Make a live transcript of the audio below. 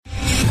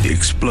The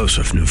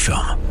explosive new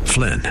film,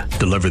 Flynn,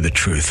 deliver the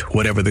truth,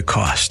 whatever the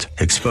cost,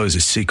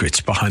 exposes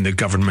secrets behind the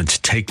government's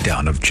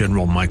takedown of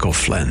General Michael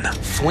Flynn.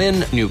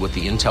 Flynn knew what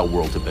the intel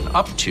world had been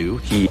up to.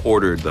 He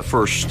ordered the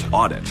first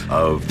audit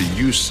of the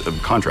use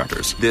of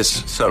contractors.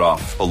 This set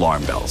off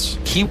alarm bells.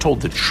 He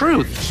told the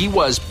truth. He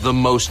was the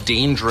most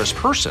dangerous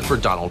person for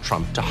Donald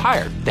Trump to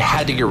hire. They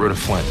had to get rid of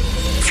Flynn.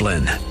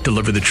 Flynn,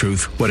 deliver the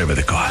truth, whatever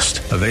the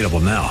cost. Available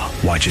now.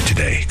 Watch it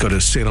today. Go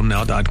to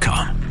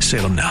salemnow.com.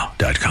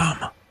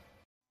 salemnow.com.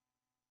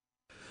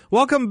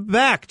 Welcome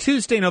back.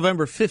 Tuesday,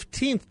 November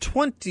 15th,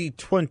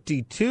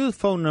 2022.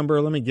 Phone number,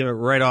 let me give it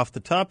right off the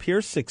top here,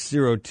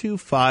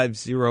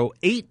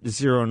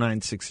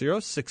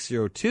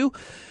 602-508-0960,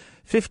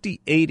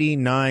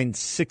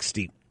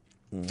 602-5080-960.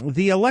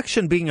 The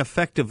election being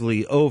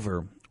effectively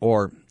over,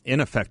 or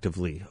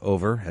ineffectively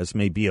over, as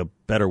may be a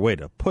better way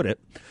to put it,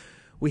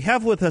 we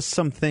have with us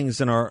some things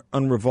in our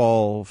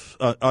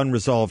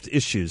unresolved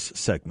issues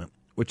segment,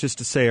 which is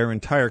to say our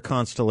entire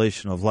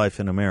constellation of life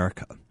in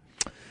America.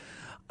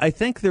 I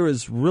think there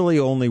is really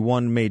only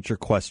one major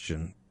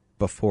question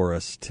before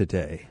us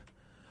today.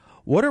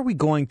 What are we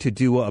going to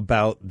do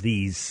about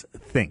these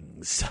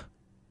things?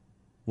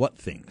 What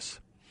things?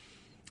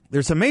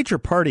 There's a major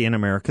party in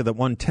America that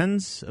won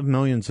tens of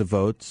millions of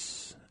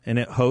votes, and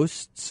it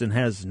hosts and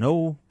has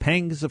no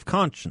pangs of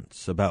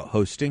conscience about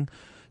hosting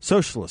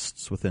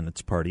socialists within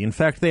its party. In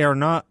fact, they are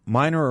not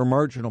minor or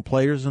marginal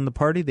players in the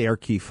party. They are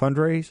key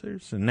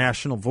fundraisers and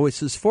national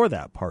voices for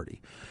that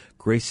party,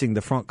 gracing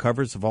the front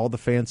covers of all the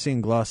fancy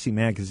and glossy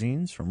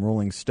magazines, from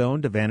Rolling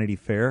Stone to Vanity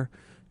Fair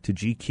to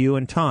GQ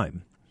and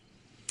Time.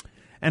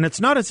 And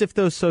it's not as if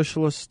those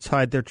socialists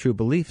hide their true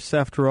beliefs.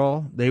 After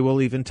all, they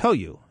will even tell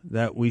you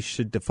that we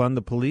should defund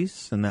the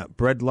police and that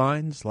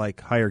breadlines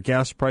like higher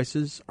gas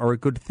prices are a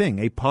good thing,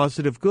 a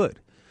positive good.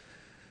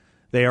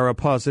 They are a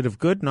positive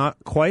good, not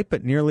quite,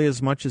 but nearly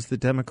as much as the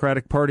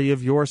Democratic Party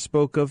of yore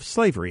spoke of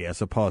slavery as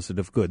a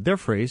positive good. Their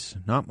phrase,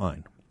 not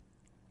mine.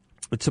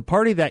 It's a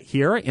party that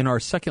here, in our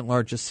second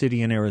largest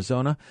city in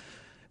Arizona,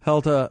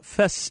 held a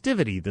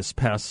festivity this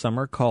past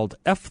summer called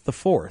F the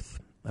Fourth,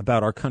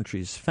 about our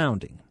country's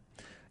founding.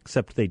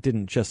 Except they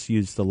didn't just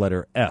use the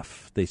letter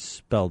F, they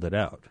spelled it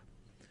out.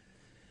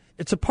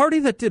 It's a party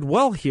that did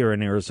well here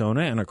in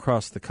Arizona and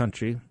across the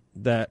country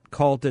that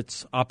called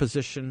its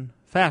opposition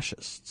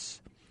fascists.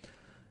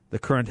 The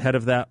current head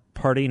of that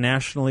party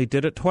nationally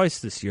did it twice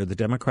this year. The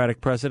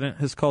Democratic president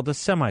has called us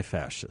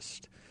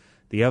semi-fascist.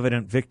 The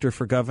evident victor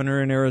for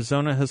governor in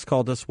Arizona has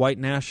called us white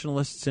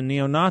nationalists and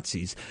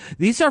neo-Nazis.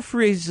 These are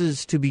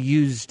phrases to be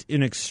used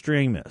in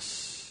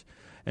extremis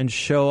and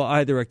show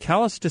either a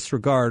callous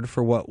disregard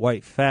for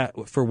what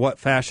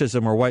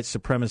fascism or white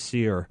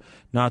supremacy or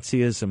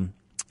Nazism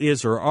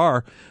is or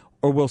are,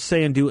 or will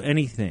say and do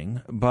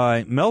anything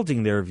by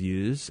melding their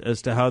views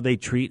as to how they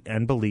treat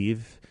and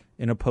believe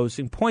in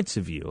opposing points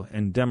of view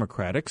and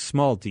democratic,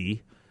 small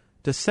d,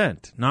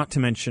 dissent, not to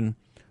mention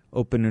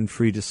open and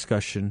free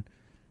discussion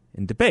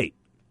and debate.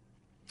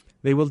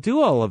 They will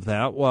do all of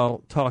that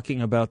while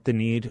talking about the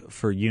need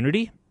for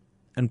unity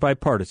and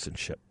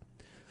bipartisanship.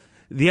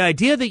 The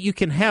idea that you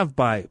can have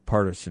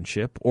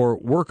bipartisanship or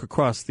work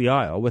across the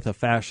aisle with a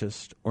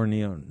fascist or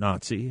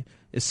neo-Nazi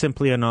is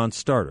simply a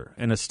non-starter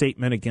and a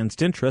statement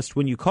against interest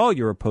when you call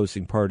your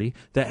opposing party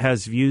that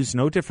has views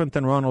no different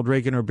than Ronald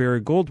Reagan or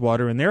Barry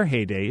Goldwater in their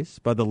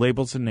heydays by the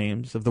labels and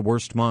names of the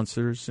worst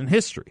monsters in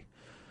history.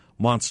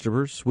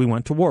 Monsters we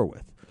went to war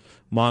with.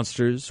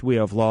 Monsters we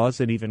have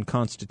laws and even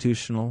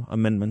constitutional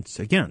amendments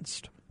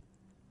against.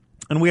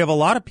 And we have a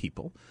lot of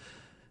people,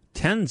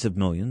 tens of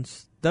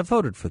millions, that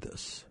voted for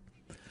this.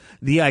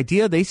 The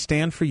idea they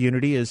stand for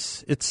unity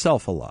is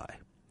itself a lie.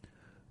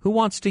 Who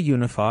wants to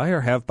unify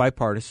or have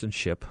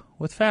bipartisanship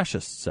with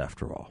fascists,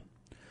 after all?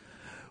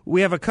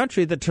 We have a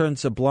country that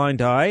turns a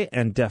blind eye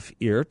and deaf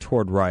ear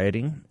toward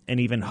rioting and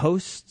even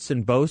hosts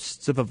and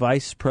boasts of a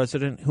vice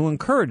president who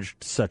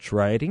encouraged such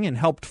rioting and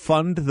helped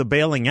fund the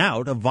bailing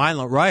out of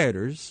violent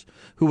rioters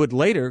who would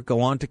later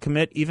go on to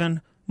commit even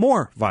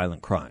more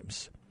violent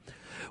crimes.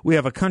 We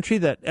have a country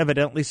that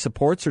evidently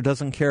supports or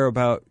doesn't care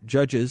about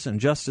judges and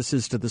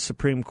justices to the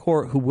Supreme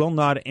Court who will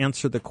not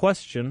answer the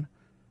question,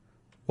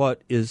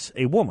 what is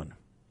a woman?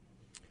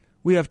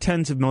 We have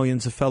tens of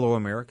millions of fellow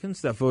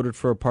Americans that voted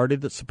for a party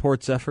that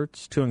supports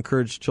efforts to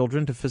encourage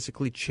children to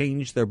physically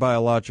change their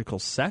biological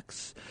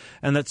sex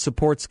and that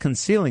supports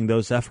concealing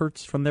those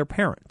efforts from their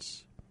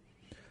parents.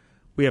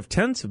 We have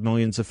tens of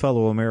millions of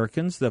fellow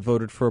Americans that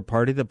voted for a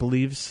party that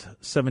believes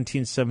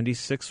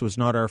 1776 was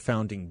not our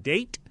founding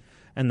date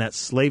and that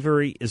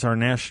slavery is our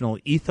national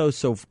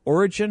ethos of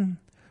origin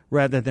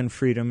rather than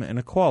freedom and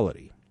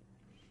equality.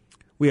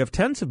 We have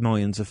tens of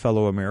millions of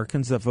fellow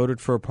Americans that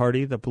voted for a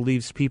party that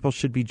believes people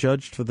should be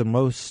judged for the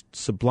most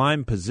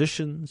sublime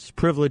positions,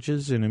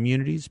 privileges, and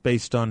immunities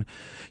based on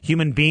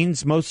human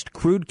beings' most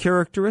crude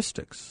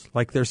characteristics,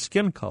 like their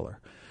skin color,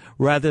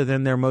 rather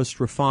than their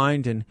most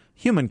refined and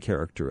human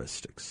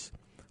characteristics,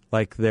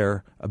 like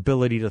their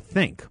ability to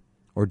think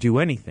or do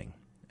anything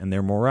and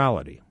their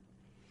morality.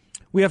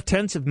 We have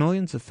tens of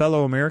millions of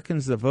fellow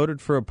Americans that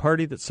voted for a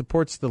party that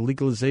supports the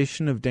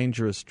legalization of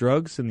dangerous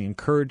drugs and the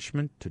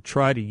encouragement to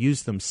try to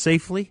use them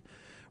safely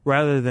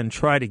rather than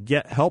try to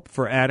get help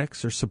for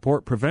addicts or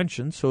support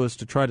prevention so as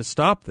to try to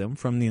stop them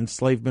from the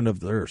enslavement of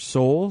their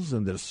souls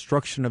and the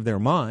destruction of their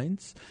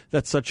minds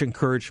that such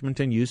encouragement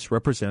and use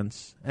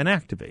represents and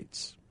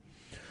activates.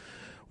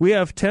 We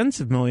have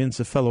tens of millions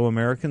of fellow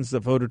Americans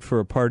that voted for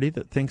a party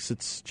that thinks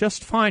it's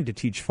just fine to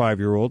teach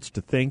 5-year-olds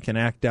to think and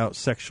act out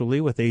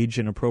sexually with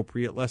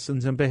age-inappropriate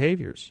lessons and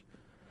behaviors.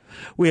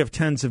 We have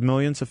tens of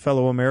millions of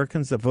fellow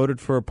Americans that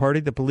voted for a party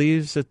that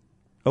believes it's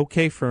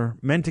okay for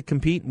men to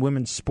compete in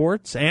women's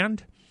sports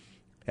and,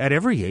 at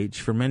every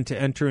age, for men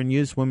to enter and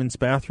use women's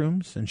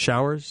bathrooms and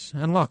showers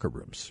and locker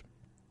rooms.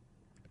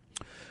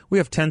 We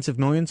have tens of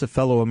millions of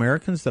fellow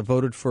Americans that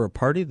voted for a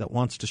party that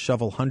wants to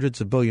shovel hundreds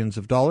of billions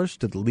of dollars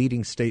to the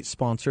leading state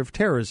sponsor of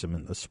terrorism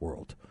in this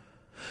world.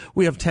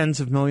 We have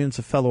tens of millions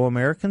of fellow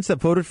Americans that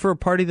voted for a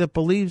party that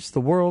believes the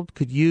world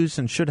could use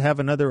and should have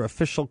another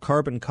official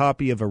carbon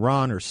copy of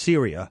Iran or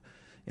Syria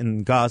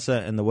in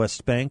Gaza and the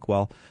West Bank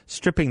while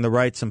stripping the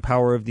rights and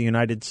power of the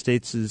United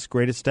States'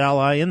 greatest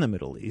ally in the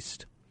Middle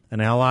East,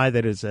 an ally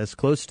that is as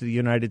close to the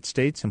United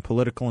States in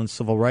political and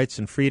civil rights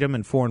and freedom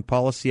and foreign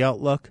policy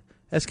outlook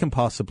as can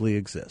possibly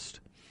exist.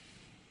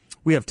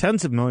 We have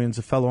tens of millions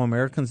of fellow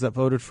Americans that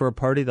voted for a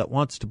party that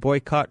wants to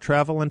boycott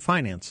travel and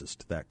finances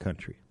to that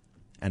country,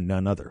 and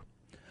none other.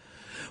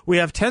 We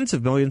have tens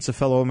of millions of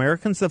fellow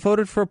Americans that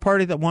voted for a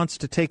party that wants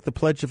to take the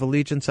Pledge of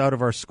Allegiance out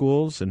of our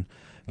schools and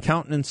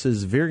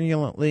countenances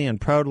virulently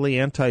and proudly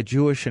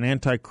anti-Jewish and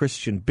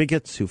anti-Christian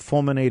bigots who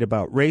fulminate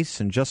about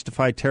race and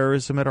justify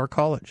terrorism at our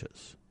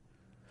colleges.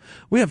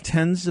 We have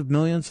tens of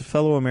millions of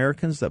fellow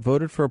Americans that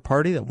voted for a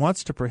party that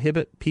wants to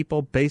prohibit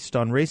people based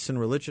on race and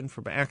religion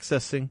from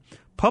accessing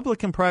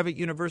public and private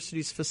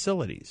universities'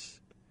 facilities.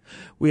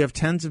 We have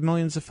tens of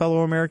millions of fellow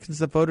Americans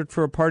that voted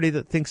for a party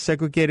that thinks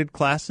segregated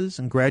classes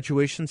and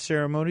graduation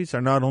ceremonies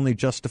are not only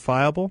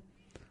justifiable,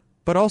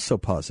 but also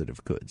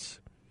positive goods.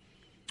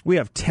 We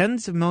have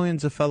tens of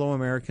millions of fellow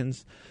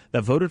Americans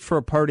that voted for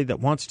a party that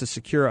wants to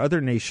secure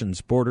other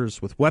nations'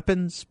 borders with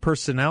weapons,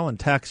 personnel, and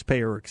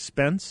taxpayer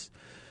expense,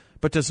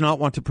 but does not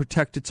want to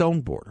protect its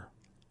own border.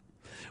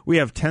 We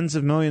have tens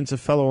of millions of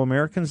fellow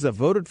Americans that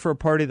voted for a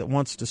party that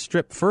wants to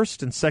strip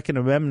First and Second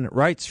Amendment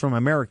rights from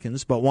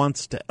Americans, but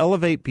wants to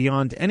elevate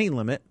beyond any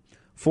limit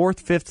Fourth,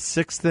 Fifth,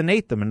 Sixth, and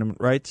Eighth Amendment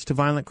rights to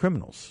violent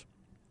criminals.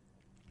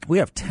 We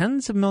have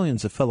tens of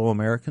millions of fellow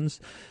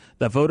Americans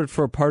that voted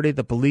for a party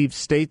that believes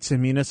states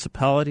and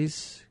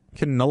municipalities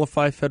can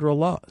nullify federal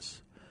laws.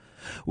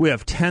 We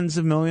have tens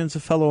of millions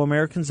of fellow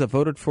Americans that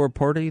voted for a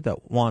party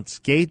that wants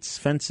gates,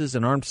 fences,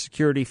 and armed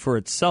security for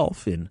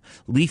itself in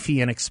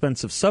leafy and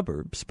expensive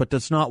suburbs, but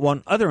does not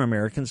want other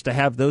Americans to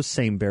have those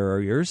same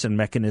barriers and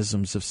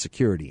mechanisms of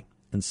security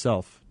and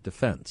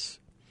self-defense.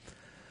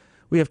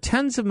 We have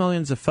tens of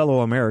millions of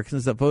fellow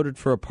Americans that voted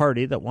for a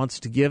party that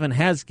wants to give and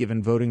has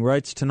given voting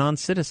rights to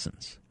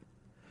non-citizens.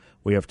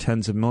 We have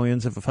tens of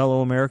millions of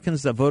fellow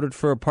Americans that voted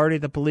for a party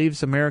that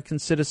believes American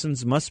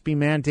citizens must be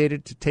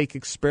mandated to take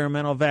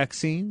experimental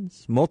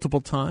vaccines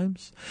multiple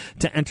times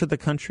to enter the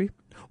country,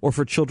 or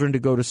for children to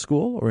go to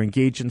school or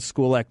engage in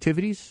school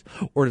activities,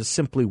 or to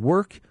simply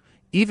work,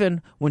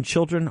 even when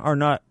children are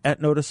not at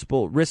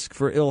noticeable risk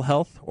for ill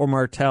health or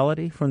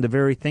mortality from the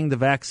very thing the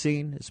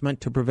vaccine is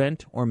meant to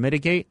prevent or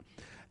mitigate,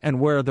 and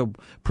where the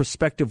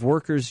prospective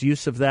worker's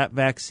use of that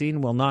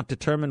vaccine will not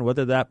determine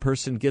whether that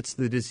person gets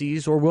the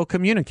disease or will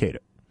communicate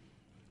it.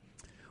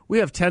 We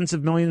have tens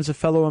of millions of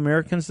fellow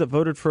Americans that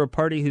voted for a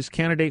party whose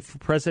candidate for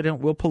president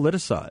will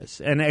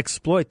politicize and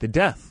exploit the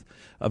death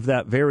of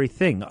that very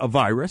thing, a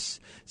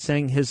virus,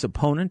 saying his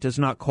opponent is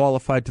not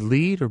qualified to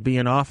lead or be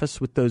in office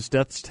with those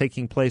deaths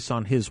taking place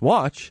on his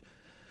watch,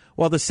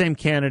 while the same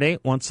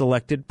candidate, once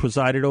elected,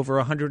 presided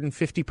over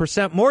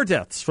 150% more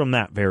deaths from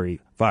that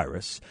very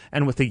virus,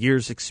 and with a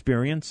year's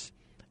experience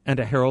and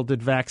a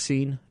heralded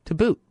vaccine to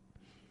boot.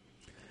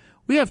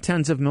 We have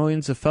tens of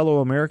millions of fellow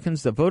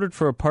Americans that voted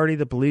for a party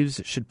that believes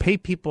it should pay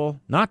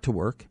people not to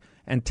work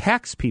and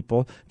tax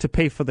people to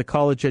pay for the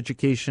college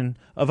education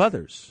of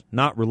others,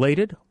 not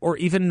related or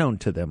even known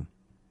to them.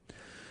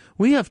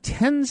 We have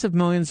tens of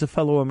millions of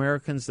fellow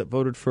Americans that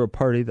voted for a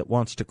party that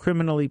wants to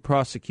criminally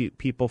prosecute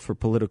people for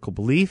political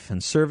belief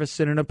and service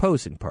in an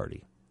opposing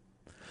party.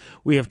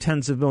 We have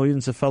tens of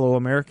millions of fellow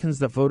Americans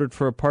that voted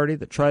for a party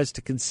that tries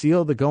to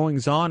conceal the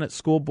goings-on at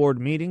school board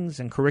meetings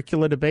and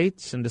curricula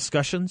debates and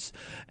discussions,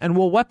 and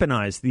will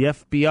weaponize the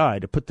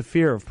FBI to put the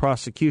fear of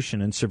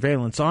prosecution and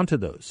surveillance onto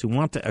those who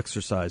want to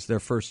exercise their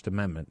First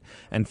Amendment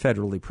and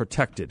federally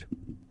protected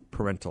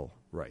parental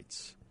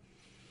rights.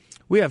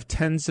 We have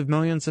tens of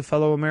millions of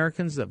fellow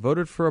Americans that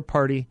voted for a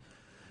party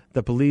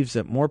that believes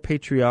it more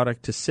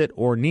patriotic to sit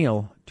or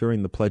kneel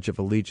during the Pledge of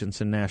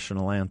Allegiance and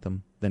national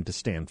anthem than to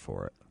stand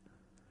for it.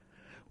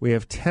 We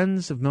have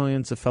tens of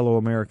millions of fellow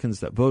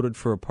Americans that voted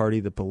for a party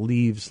that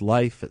believes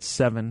life at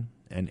 7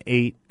 and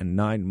 8 and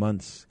 9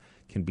 months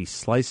can be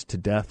sliced to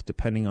death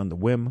depending on the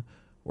whim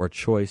or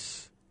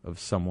choice of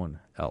someone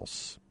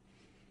else.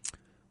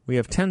 We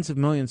have tens of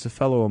millions of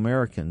fellow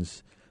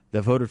Americans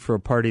that voted for a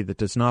party that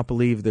does not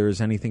believe there is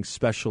anything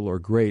special or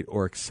great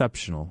or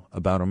exceptional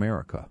about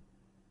America.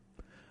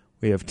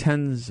 We have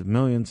tens of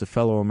millions of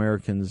fellow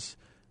Americans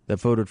that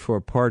voted for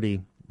a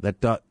party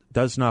that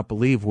does not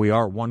believe we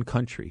are one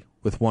country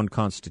with one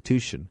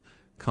constitution,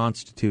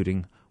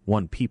 constituting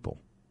one people.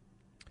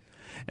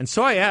 And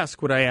so I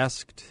ask what I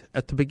asked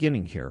at the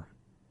beginning here.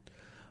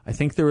 I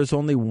think there is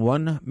only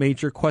one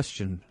major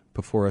question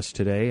before us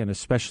today, and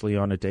especially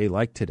on a day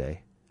like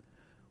today.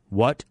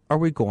 What are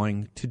we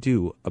going to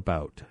do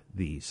about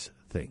these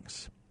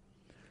things?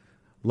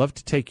 Love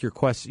to take your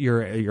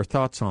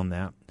thoughts on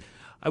that.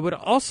 I would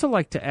also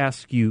like to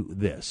ask you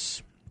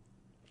this.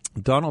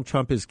 Donald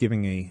Trump is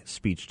giving a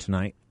speech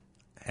tonight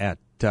at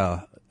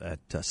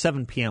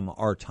 7 p.m.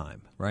 our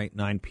time, right?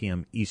 9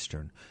 p.m.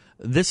 Eastern.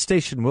 This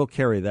station will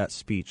carry that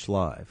speech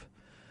live.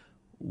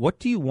 What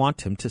do you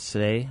want him to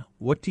say?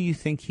 What do you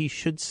think he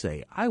should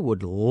say? I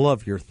would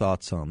love your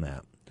thoughts on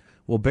that.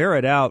 We'll bear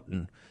it out,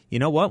 and you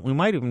know what? We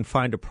might even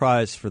find a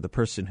prize for the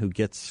person who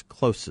gets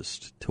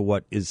closest to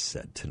what is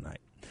said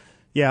tonight.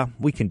 Yeah,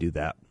 we can do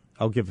that.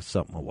 I'll give us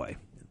something away.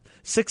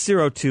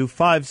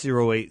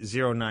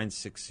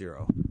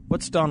 602-508-0960.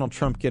 What's Donald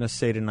Trump going to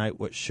say tonight?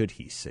 What should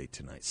he say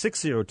tonight?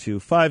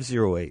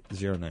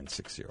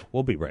 602-508-0960.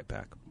 We'll be right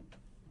back.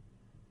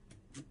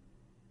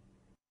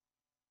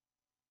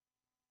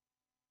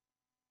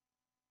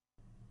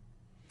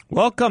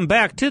 Welcome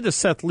back to the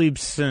Seth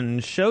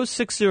Leibsohn Show,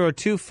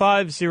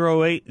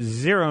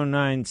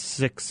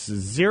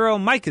 602-508-0960.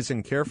 Mike is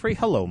in Carefree.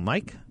 Hello,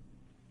 Mike.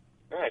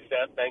 Hi,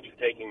 Seth. Thanks for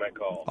taking my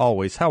call.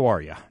 Always. How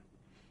are you?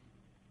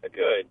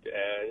 Good.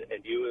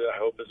 And you, I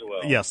hope, as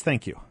well. Yes,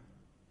 thank you.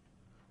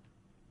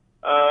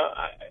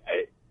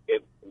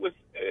 It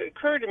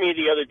occurred to me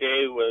the other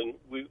day when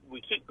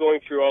we keep going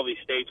through all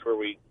these states where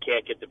we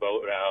can't get the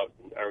vote out,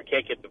 or we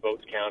can't get the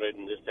votes counted,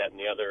 and this, that, and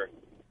the other.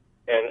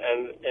 And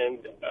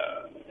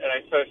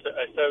I started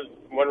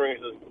wondering,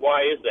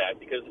 why is that?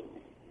 Because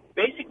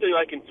basically,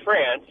 like in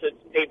France, it's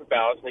paper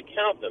ballots and they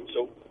count them.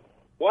 So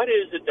what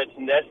is it that's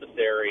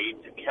necessary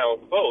to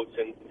count votes?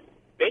 And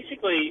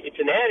basically, it's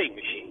an adding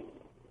machine.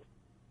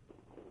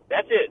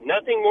 That's it.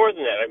 Nothing more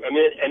than that. I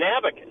mean, an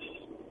abacus.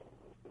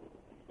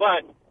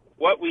 But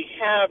what we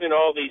have in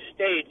all these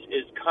states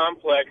is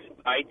complex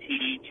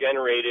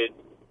IT-generated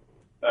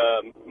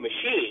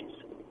machines.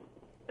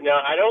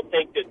 Now, I don't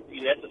think that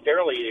you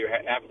necessarily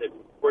have to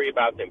worry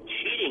about them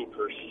cheating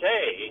per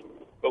se,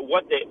 but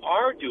what they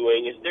are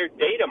doing is they're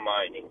data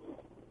mining.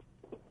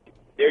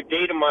 They're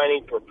data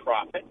mining for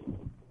profit,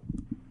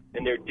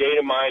 and they're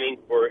data mining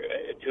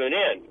to an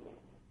end.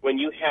 When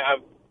you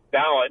have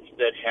ballots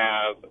that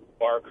have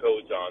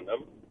barcodes on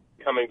them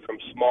coming from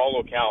small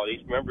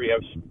localities, remember you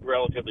have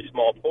relatively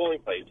small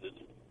polling places,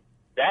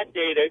 that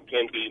data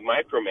can be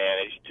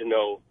micromanaged to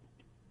know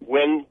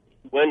when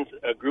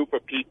a group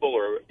of people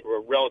or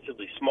a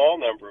relatively small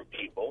number of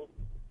people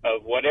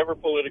of whatever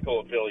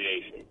political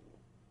affiliation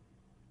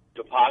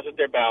deposit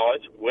their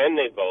ballots, when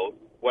they vote,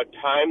 what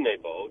time they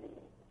vote,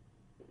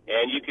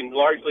 and you can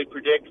largely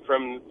predict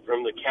from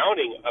the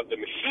counting of the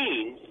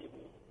machines,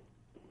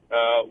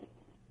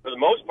 for the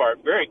most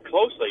part, very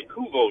closely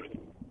who voted.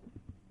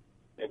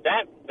 And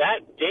that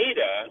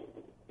data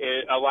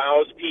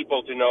allows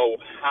people to know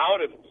how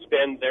to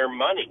spend their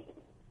money.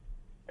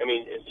 I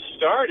mean, it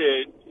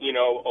started,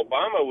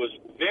 Obama was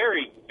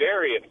very,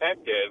 very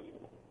effective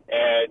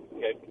at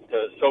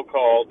the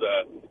so-called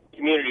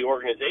community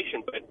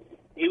organization, but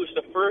he was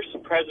the first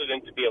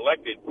president to be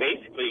elected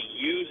basically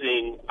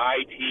using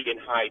IT and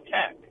high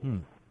tech.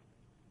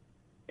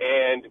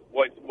 And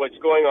what's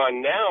going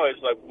on now is,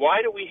 like,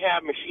 why do we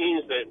have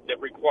machines that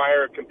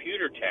require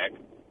computer tech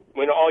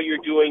when all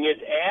you're doing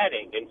is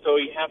adding? And so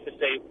you have to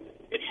say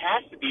it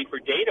has to be for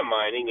data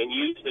mining and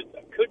use that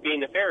could be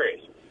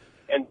nefarious.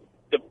 And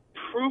the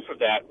proof of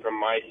that, from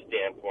my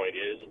standpoint,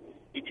 is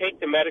you take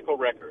the medical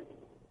record,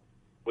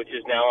 which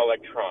is now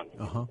electronic.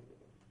 Uh-huh.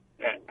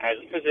 As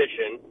a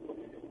physician,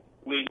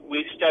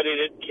 we've studied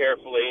it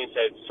carefully and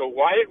said, so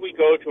why did we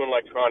go to an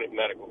electronic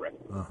medical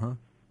record? Uh-huh.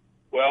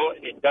 Well,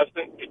 it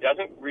doesn't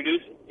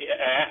reduce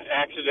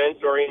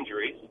accidents or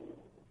injuries.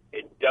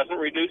 It doesn't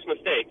reduce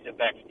mistakes. In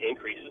fact, it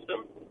increases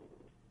them.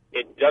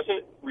 It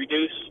doesn't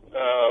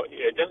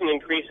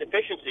increase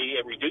efficiency.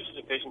 It reduces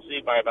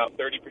efficiency by about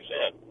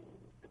 30%.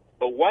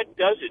 But what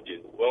does it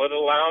do? Well, it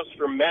allows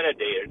for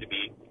metadata to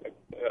be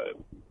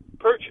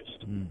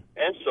purchased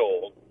and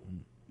sold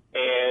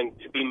and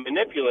to be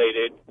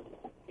manipulated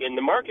in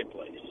the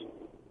marketplace.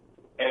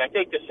 And I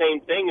think the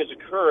same thing is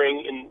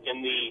occurring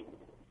in the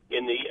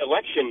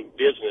election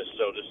business,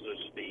 so to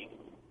speak.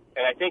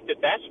 And I think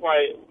that's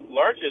why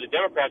largely the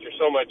Democrats are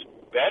so much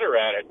better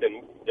at it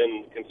than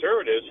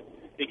conservatives,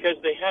 because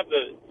they have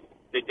the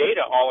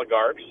data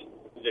oligarchs,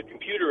 the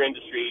computer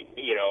industry,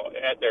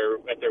 at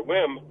their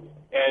whim,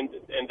 and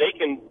they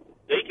can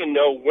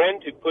know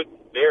when to put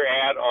their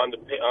ad on the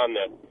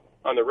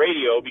on the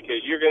radio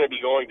because you're going to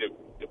be going to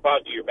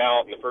deposit your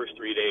ballot in the first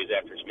 3 days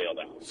after it's mailed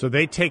out. So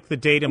they take the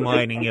data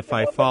mining, if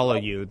I follow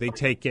you, they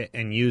take it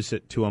and use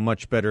it to a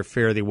much better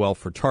fare thee well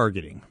for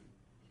targeting.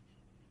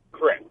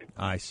 Correct.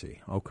 I see.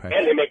 Okay.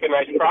 And they make a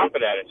nice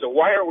profit at it. So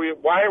why are we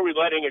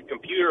letting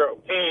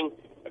paying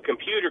a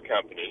computer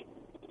company?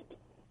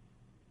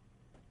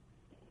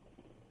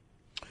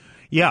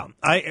 Yeah.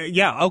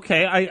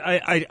 Okay.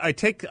 I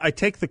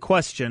take the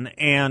question,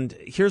 and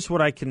here's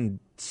what I can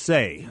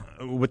say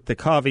with the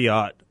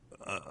caveat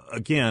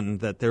again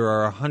that there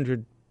are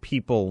 100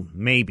 people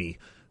maybe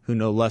who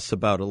know less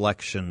about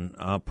election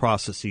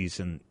processes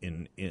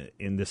in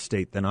this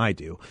state than I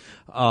do.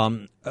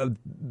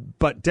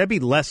 But Debbie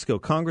Lesko,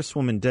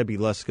 Congresswoman Debbie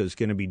Lesko, is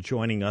going to be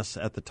joining us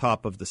at the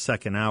top of the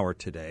second hour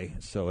today,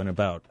 so in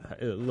about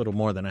a little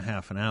more than a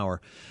half an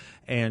hour.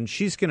 And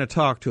she's going to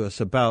talk to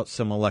us about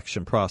some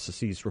election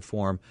processes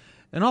reform.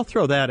 And I'll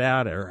throw that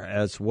at her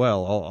as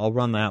well. I'll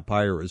run that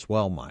by her as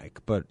well,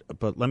 Mike. But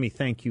let me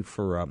thank you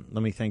for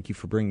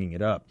bringing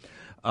it up.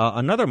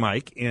 Another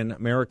Mike in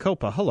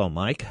Maricopa. Hello,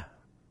 Mike.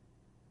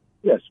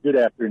 Yes. Good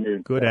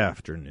afternoon. Good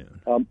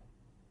afternoon.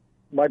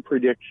 My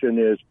prediction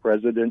is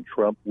President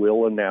Trump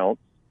will announce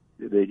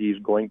that he's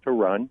going to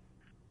run.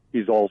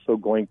 He's also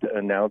going to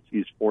announce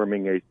he's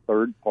forming a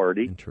third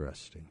party.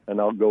 Interesting. And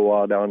I'll go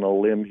out on a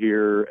limb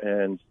here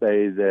and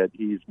say that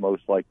he's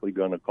most likely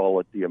going to call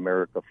it the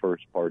America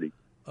First Party.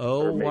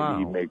 Oh, or maybe wow.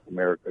 Make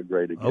America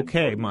Great Again.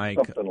 Okay, Mike.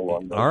 Something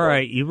along those All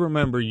right, lines. you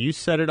remember you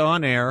said it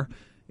on air.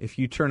 If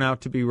you turn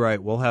out to be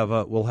right, we'll have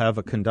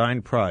a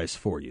condign prize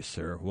for you,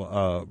 sir.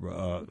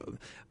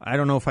 I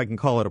don't know if I can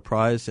call it a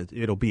prize.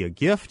 It'll be a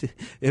gift.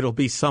 It'll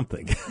be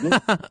something.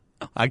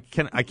 I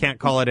can't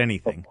call it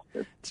anything.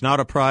 It's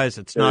not a prize.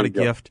 It's not a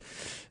gift.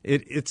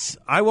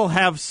 I will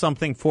have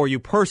something for you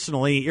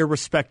personally,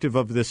 irrespective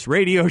of this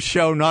radio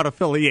show, not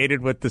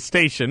affiliated with the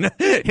station.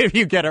 If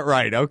you get it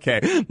right,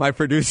 okay. My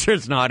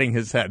producer's nodding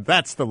his head.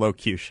 That's the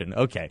locution.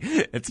 Okay,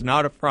 it's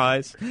not a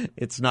prize.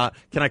 It's not.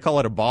 Can I call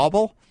it a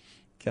bauble?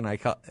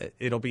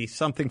 It'll be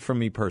something from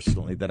me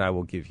personally that I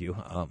will give you,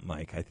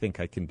 Mike. I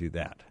think I can do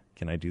that.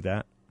 Can I do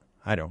that?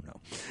 I don't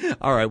know.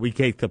 All right, we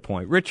get the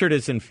point. Richard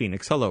is in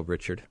Phoenix. Hello,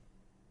 Richard.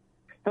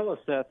 Hello,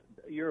 Seth.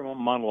 Your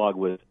monologue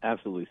was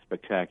absolutely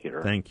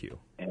spectacular. Thank you.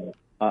 And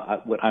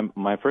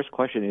my first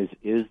question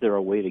is there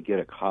a way to get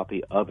a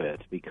copy of it?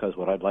 Because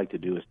what I'd like to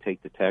do is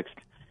take the text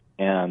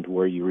and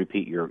where you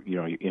repeat your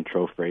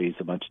intro phrase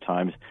a bunch of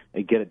times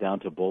and get it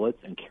down to bullets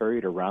and carry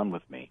it around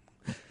with me.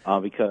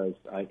 Because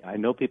I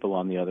know people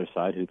on the other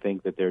side who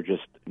think that they're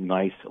just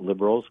nice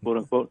liberals, quote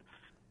unquote,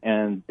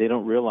 and they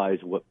don't realize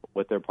what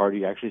their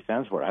party actually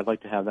stands for. I'd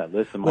like to have that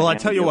list in my hand. Well, I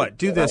tell you what,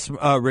 do this,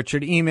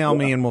 Richard. Email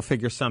me and we'll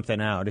figure something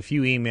out. If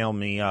you email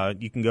me,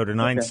 you can go to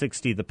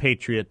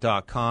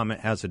 960thepatriot.com.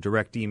 It has a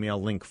direct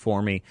email link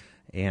for me,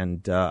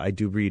 and I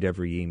do read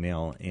every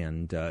email.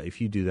 And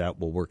if you do that,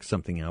 we'll work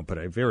something out. But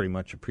I very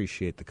much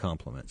appreciate the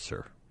compliment,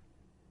 sir.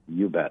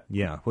 You bet.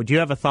 Yeah. Would you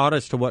have a thought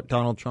as to what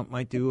Donald Trump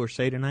might do or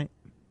say tonight?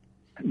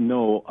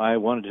 No, I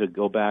wanted to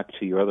go back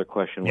to your other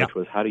question, which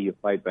was how do you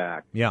fight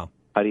back? Yeah.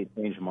 How do you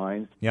change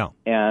minds? Yeah.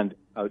 And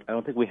I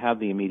don't think we have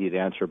the immediate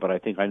answer, but I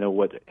think I know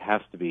what it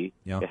has to be.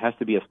 Yeah. It has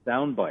to be a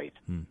soundbite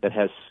that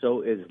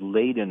is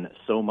laden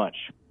so much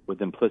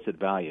with implicit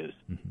values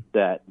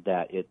that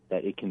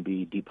it can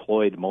be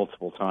deployed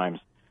multiple times.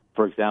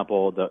 For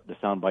example, the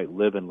soundbite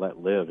 "Live and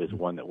Let Live" is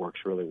one that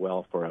works really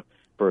well for a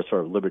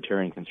sort of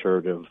libertarian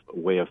conservative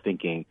way of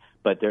thinking.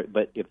 But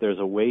if there's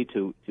a way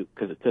to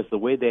because the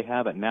way they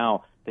have it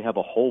now, they have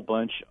a whole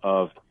bunch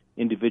of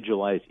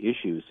individualized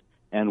issues,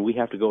 and we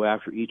have to go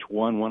after each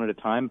one at a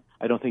time.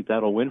 I don't think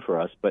that'll win for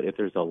us. But if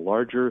there's a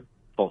larger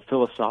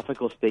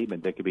philosophical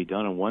statement that could be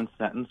done in one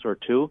sentence or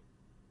two,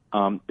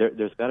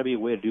 there's got to be a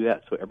way to do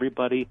that. So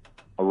everybody,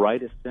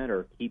 right of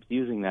center, keeps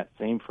using that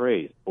same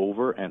phrase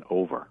over and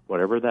over,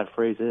 whatever that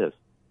phrase is.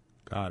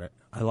 Got it.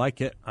 I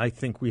like it. I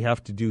think we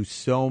have to do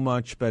so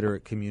much better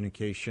at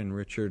communication,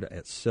 Richard,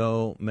 at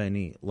so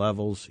many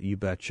levels. You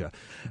betcha.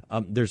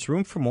 There's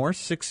room for more.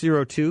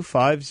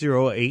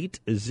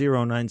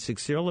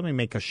 602-508-0960. Let me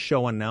make a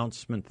show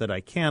announcement that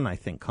I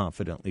think,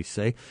 confidently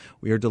say.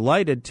 We are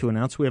delighted to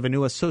announce we have a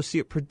new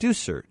associate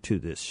producer to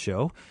this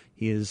show.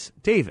 He is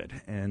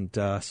David. And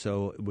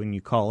so when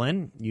you call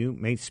in, you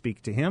may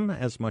speak to him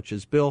as much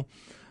as Bill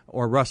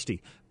or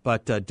Rusty.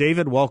 But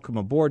David, welcome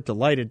aboard.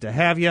 Delighted to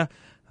have you.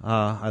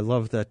 I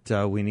love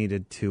that we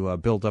needed to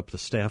build up the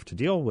staff to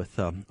deal with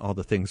all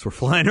the things we're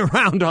flying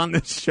around on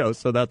this show,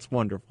 so that's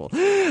wonderful.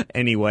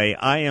 Anyway,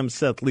 I am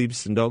Seth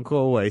Leibson. Don't go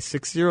away.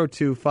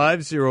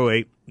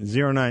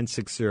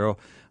 602-508-0960.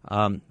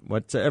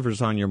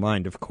 Whatever's on your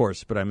mind, of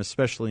course, but I'm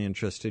especially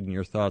interested in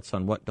your thoughts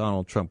on what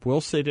Donald Trump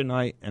will say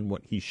tonight and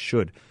what he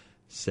should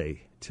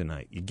say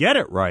tonight. You get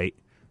it right,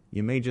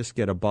 you may just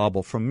get a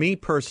bauble from me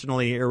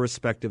personally,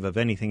 irrespective of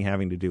anything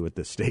having to do with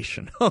this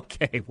station.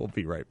 Okay, we'll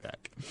be right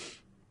back.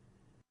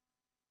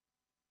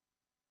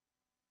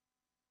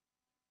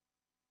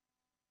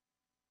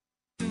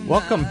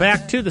 Welcome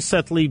back to the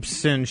Seth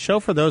Leibsohn Show.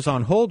 For those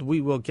on hold,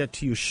 we will get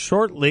to you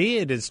shortly.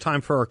 It is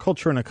time for our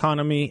Culture and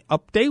Economy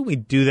Update. We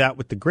do that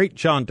with the great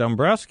John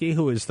Dombrowski,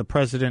 who is the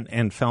president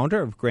and founder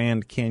of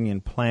Grand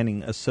Canyon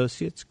Planning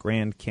Associates.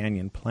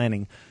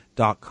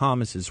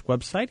 GrandCanyonPlanning.com is his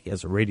website. He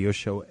has a radio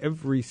show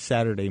every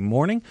Saturday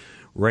morning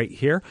right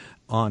here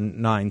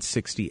on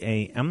 960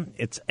 AM.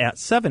 It's at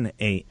 7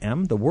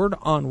 AM. The Word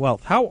on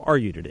Wealth. How are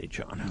you today,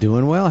 John?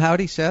 Doing well.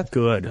 Howdy, Seth.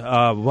 Good.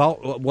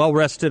 Well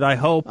rested, I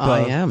hope.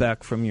 I am.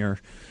 Back from your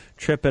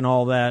trip and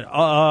all that.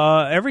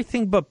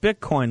 Everything but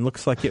Bitcoin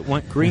looks like it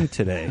went green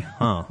today,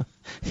 huh?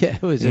 Yeah,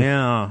 it was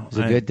a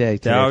good day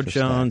today. Dow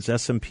Jones,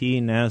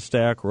 S&P,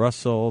 NASDAQ,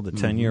 Russell, the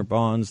 10-year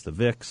bonds, the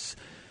VIX,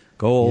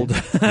 gold,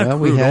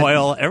 crude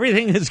oil.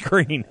 Everything is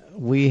green.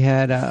 We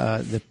had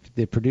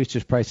the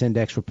Producers Price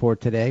Index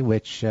report today,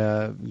 which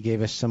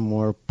gave us some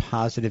more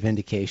positive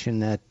indication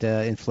that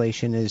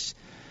inflation is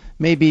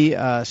maybe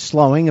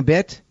slowing a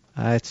bit.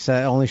 It's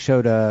only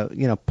showed a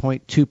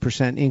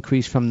 0.2%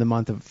 increase for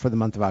the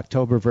month of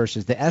October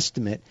versus the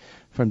estimate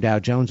from Dow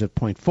Jones of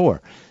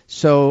 0.4.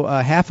 So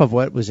half of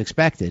what was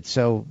expected.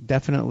 So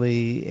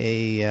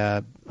definitely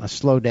a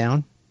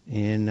slowdown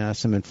in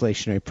some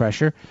inflationary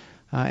pressure.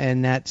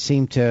 And that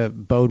seemed to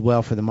bode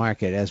well for the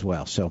market as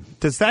well. So,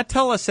 does that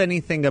tell us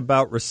anything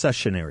about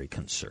recessionary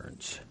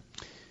concerns?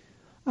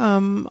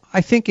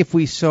 I think if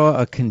we saw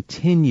a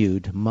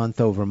continued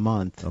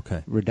month-over-month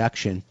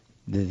reduction,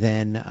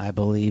 then I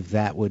believe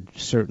that would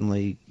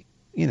certainly,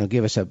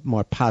 give us a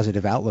more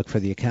positive outlook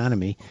for the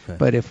economy. Okay.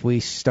 But if we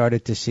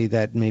started to see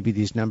that maybe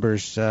these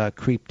numbers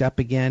creeped up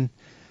again,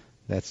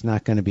 that's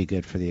not going to be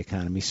good for the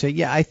economy. So,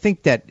 yeah, I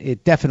think that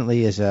it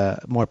definitely is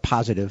a more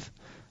positive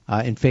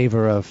in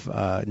favor of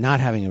not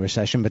having a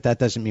recession, but that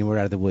doesn't mean we're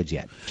out of the woods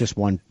yet. Just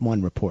one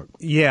report.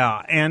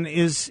 Yeah, and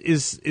is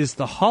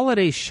the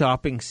holiday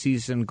shopping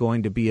season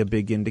going to be a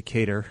big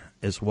indicator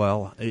as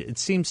well? It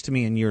seems to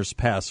me in years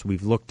past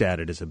we've looked at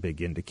it as a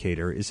big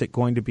indicator. Is it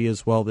going to be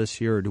as well this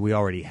year, or do we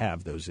already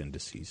have those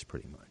indices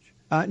pretty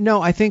much?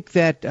 No, I think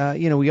that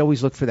we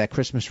always look for that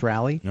Christmas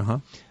rally. Uh-huh.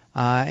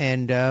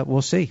 And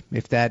we'll see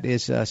if that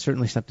is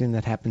certainly something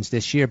that happens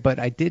this year. But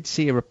I did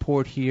see a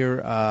report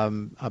here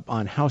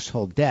on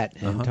household debt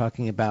and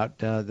talking about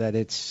that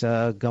it's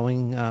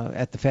going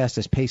at the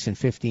fastest pace in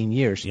 15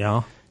 years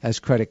as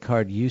credit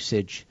card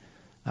usage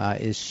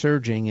is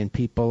surging, and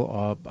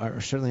people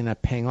are certainly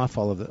not paying off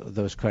all of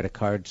those credit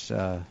cards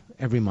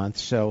every month.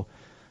 So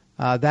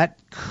that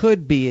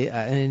could be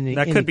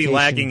could be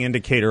lagging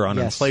indicator on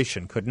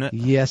inflation, couldn't it?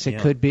 Yes, it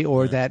could be,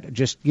 or that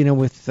just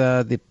with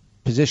the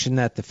position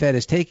that the Fed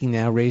is taking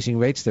now, raising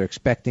rates, they're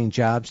expecting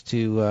jobs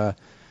to,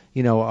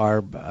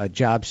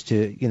 jobs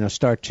to,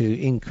 start to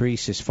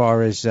increase as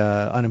far as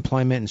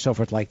unemployment and so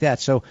forth like that.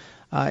 So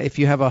if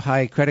you have a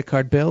high credit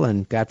card bill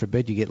and, God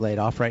forbid, you get laid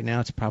off right now,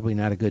 it's probably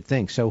not a good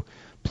thing. So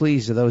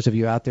please, those of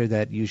you out there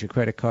that use your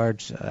credit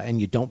cards and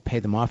you don't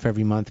pay them off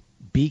every month,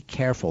 be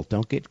careful.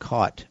 Don't get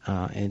caught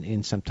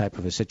in some type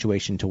of a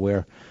situation to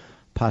where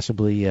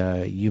possibly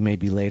you may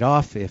be laid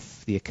off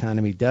if the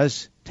economy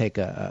does take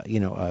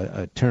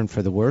a turn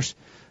for the worse.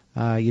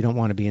 You don't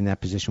want to be in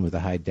that position with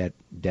a high debt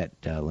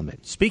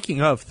limit.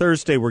 Speaking of,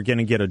 Thursday we're going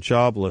to get a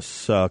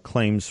jobless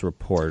claims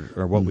report,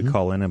 or what we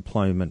call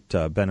unemployment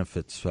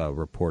benefits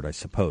report, I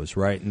suppose,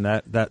 right? And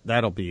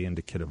that'll be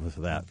indicative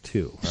of that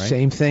too, right?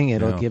 Same thing.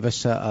 It'll give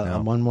us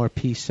one more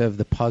piece of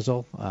the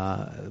puzzle,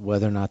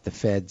 whether or not the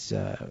Fed's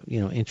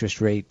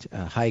interest rate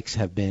hikes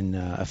have been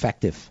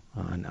effective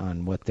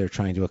on what they're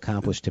trying to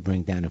accomplish to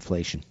bring down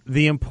inflation.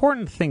 The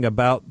important thing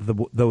about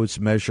those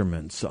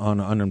measurements on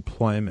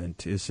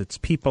unemployment is it's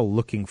people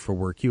looking for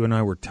work. You and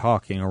I were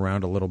talking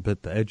around a little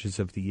bit the edges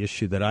of the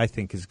issue that I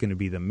think is going to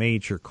be the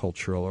major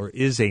cultural, or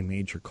is a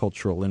major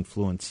cultural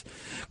influence,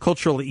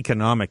 cultural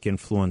economic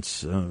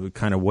influence,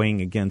 kind of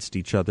weighing against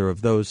each other, of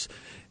those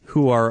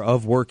who are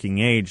of working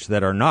age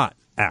that are not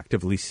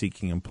actively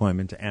seeking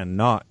employment and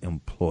not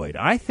employed.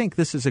 I think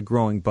this is a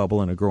growing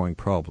bubble and a growing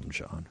problem,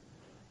 John.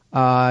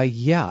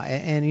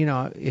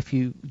 And if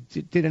you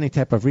did any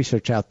type of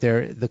research out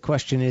there, the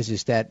question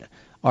is that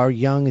are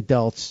young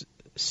adults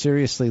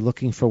seriously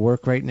looking for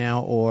work right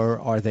now, or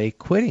are they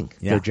quitting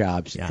their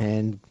jobs? Yeah.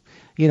 And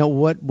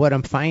what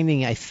I'm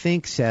finding, I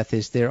think, Seth,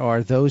 is there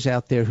are those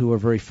out there who are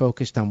very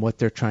focused on what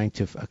they're trying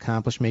to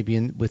accomplish, maybe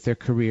with their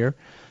career.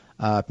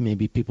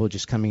 Maybe people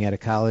just coming out of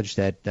college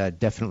that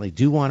definitely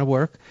do want to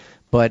work.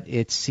 But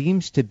it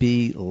seems to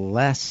be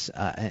less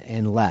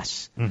and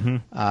less.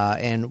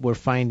 And we're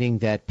finding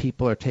that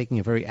people are taking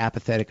a very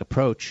apathetic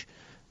approach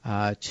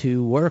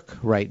to work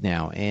right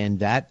now. And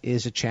that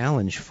is a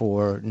challenge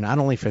for not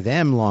only for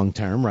them long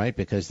term, right,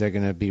 because they're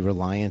going to be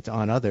reliant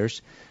on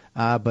others,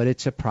 but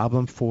it's a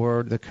problem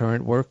for the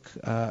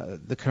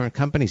current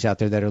companies out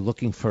there that are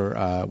looking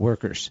for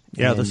workers.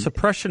 Yeah, the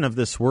suppression of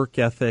this work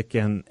ethic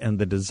and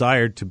the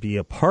desire to be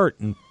a part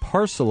and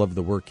parcel of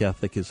the work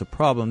ethic is a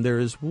problem. There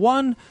is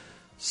one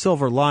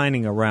silver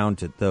lining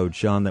around it, though,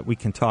 John, that we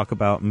can talk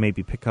about and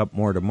maybe pick up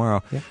more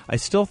tomorrow. Yeah. I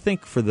still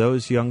think for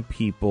those young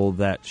people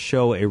that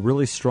show a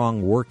really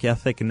strong work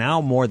ethic now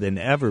more than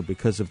ever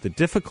because of the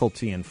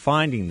difficulty in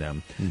finding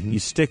them, you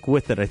stick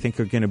with it, I think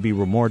are going to be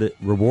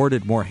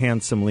rewarded more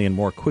handsomely and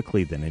more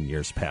quickly than in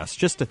years past.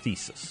 Just a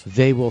thesis.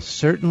 They will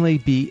certainly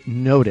be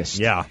noticed.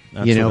 Yeah.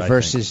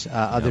 Versus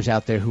others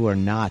out there who are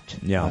not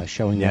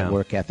showing that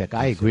work ethic.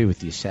 I agree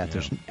with you, Seth.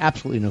 There's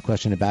absolutely no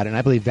question about it. And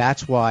I believe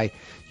that's why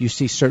you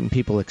see certain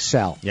people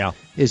excel. Yeah,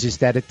 is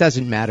that it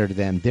doesn't matter to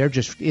them. They're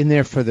just in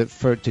there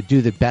to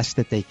do the best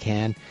that they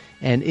can,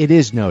 and it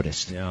is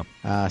noticed.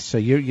 Yeah. So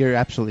you're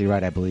absolutely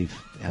right. I believe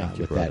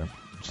with that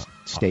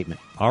statement.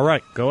 All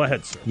right, go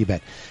ahead, sir. You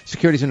bet.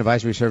 Securities and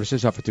advisory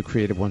services offered through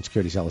Creative One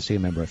Securities LLC, a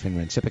member of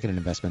FINRA and SIPC, and an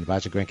investment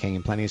advisor. Grant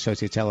Canyon Planning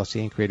Associates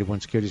LLC and Creative One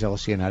Securities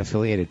LLC are not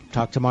affiliated.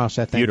 Talk tomorrow,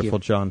 Seth. Thank you. Beautiful,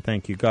 John.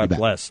 Thank you. God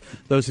bless.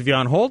 Those of you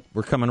on hold,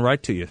 we're coming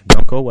right to you.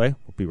 Don't go away.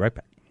 We'll be right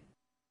back.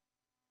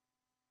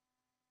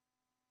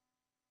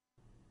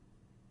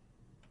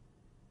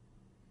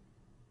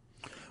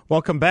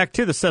 Welcome back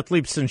to the Seth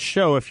Leibsohn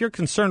Show. If you're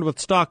concerned with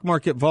stock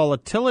market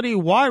volatility,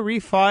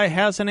 YRefy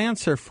has an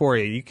answer for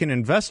you. You can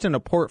invest in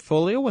a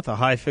portfolio with a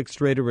high fixed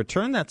rate of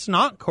return that's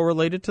not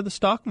correlated to the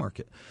stock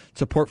market.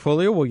 It's a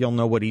portfolio where you'll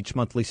know what each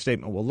monthly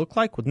statement will look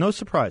like with no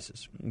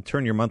surprises. You can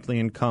turn your monthly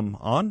income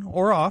on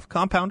or off,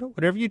 compound it,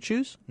 whatever you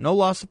choose. No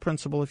loss of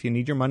principal if you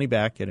need your money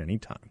back at any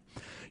time.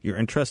 Your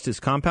interest is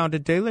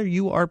compounded daily.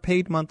 You are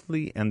paid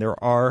monthly, and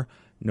there are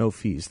no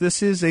fees.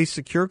 This is a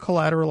secure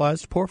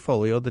collateralized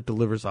portfolio that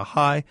delivers a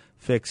high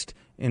fixed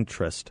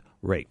interest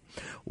rate.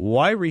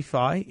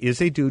 YRefy is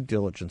a due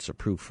diligence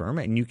approved firm,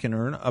 and you can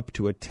earn up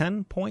to a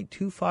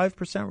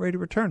 10.25% rate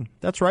of return.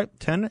 That's right,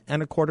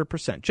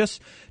 10.25%.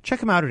 Just check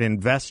them out at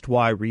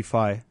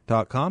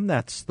investyrefy.com.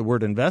 That's the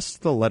word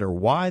invest, the letter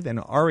Y, then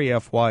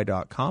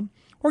refy.com,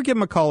 or give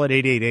them a call at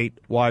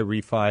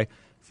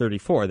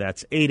 888-YRefy-34.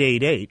 That's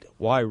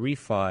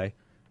 888-YRefy-34.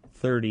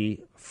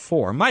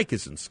 Mike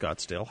is in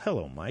Scottsdale.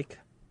 Hello, Mike.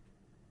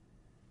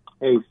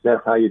 Hey,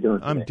 Seth. How you doing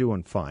today? I'm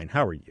doing fine.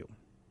 How are you?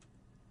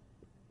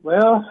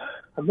 Well,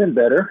 I've been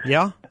better.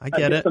 Yeah, I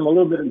get it. I'm a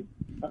little bit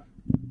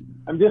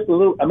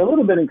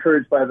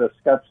encouraged by the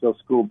Scottsdale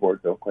School Board,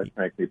 though, quite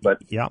frankly.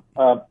 But yeah.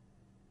 So,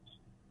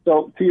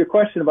 to your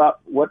question about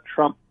what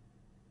Trump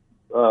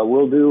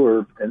will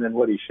do, and then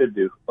what he should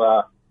do.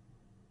 Well,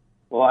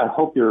 I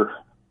hope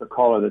the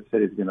caller that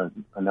said he's going to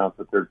announce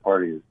a third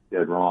party is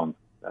dead wrong.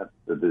 That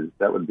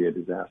would be a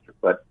disaster.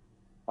 But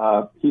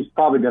he's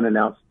probably going to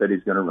announce that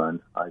he's going to run.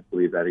 I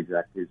believe that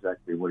exactly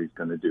what he's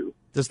going to do.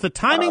 Does the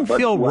timing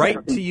feel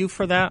right to you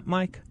for that,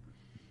 Mike?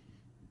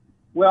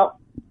 Well,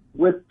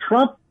 with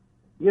Trump,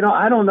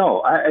 I don't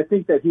know. I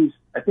think he's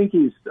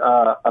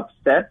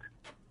upset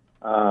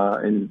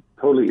and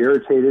totally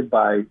irritated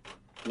by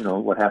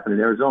what happened in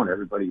Arizona.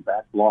 Everybody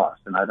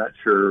lost, and I'm not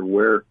sure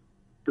where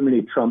too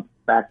many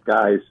Trump-backed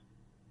guys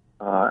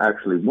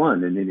actually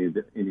won in any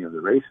of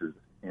the races.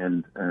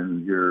 And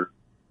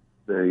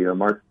the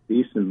Mark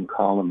Beeson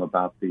column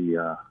about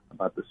the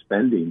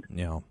spending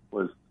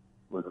was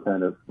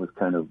kind of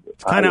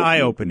it's kind of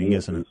eye-opening,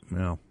 isn't it?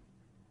 Yeah.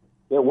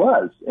 It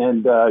was,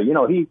 and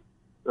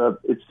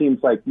it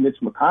seems like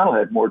Mitch McConnell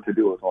had more to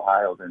do with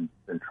Ohio than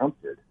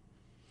Trump did,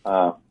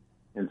 and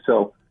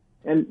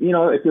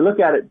if you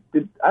look at it,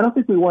 I don't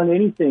think we won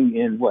anything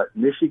in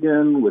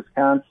Michigan,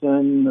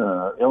 Wisconsin,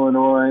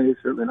 Illinois,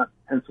 certainly not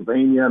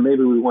Pennsylvania.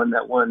 Maybe we won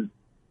that one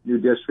new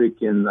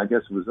district in, I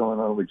guess it was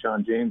Illinois with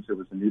John James. There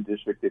was a new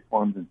district they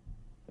formed in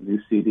a new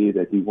CD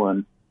that he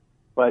won.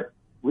 But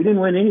we didn't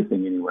win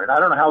anything anywhere. And I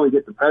don't know how we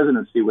get the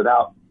presidency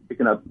without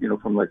picking up,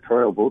 from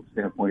electoral vote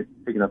standpoint,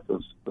 picking up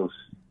those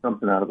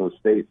something out of those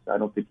states. I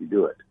don't think you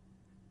do it.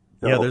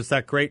 So, yeah, there's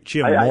that great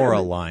Jim Mora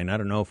line. I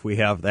don't know if we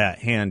have that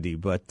handy,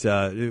 but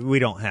we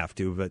don't have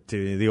to. But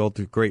the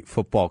old great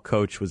football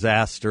coach was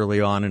asked early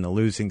on in a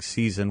losing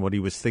season what he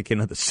was thinking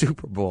of the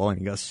Super Bowl, and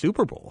he goes,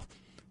 Super Bowl?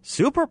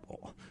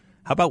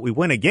 How about we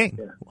win a game?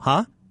 Yeah.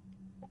 Huh?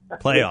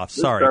 Playoffs.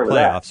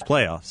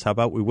 Playoffs. How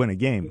about we win a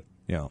game?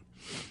 Yeah,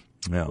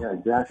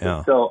 exactly.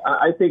 Yeah. So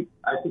I think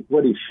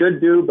what he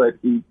should do, but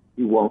he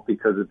won't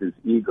because of his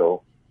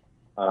ego.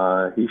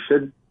 He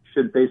should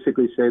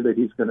basically say that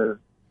he's going to,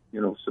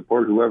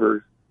 support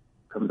whoever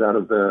comes out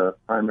of the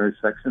primary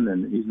section,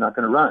 and he's not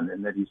going to run,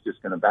 and that he's just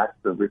going to back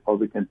the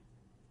Republican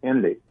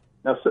candidate.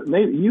 Now, so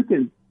maybe you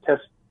can check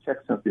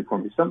something for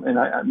me.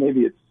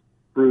 Maybe it's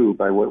through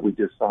by what we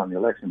just saw in the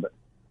election, but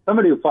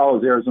somebody who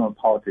follows Arizona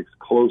politics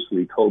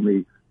closely told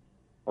me,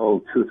 2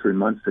 or 3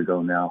 months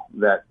ago now,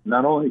 that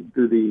not only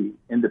do the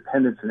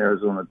independents in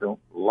Arizona don't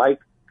like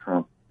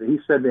Trump, but he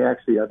said they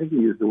actually, I think he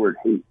used the word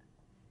hate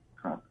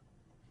Trump.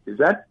 Is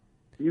that,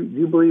 do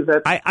you believe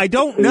that? I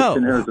don't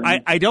know.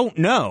 I don't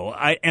know.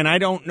 I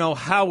don't know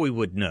how we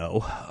would know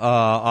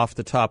off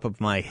the top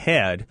of my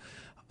head.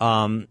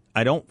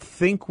 I don't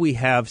think we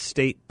have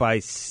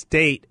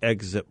state-by-state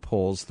exit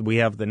polls. We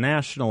have the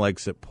national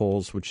exit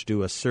polls, which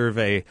do a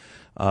survey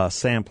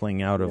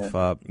sampling out of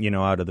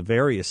out of the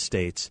various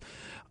states.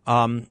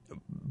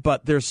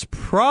 But there's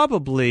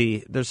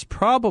probably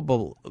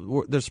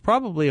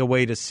a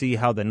way to see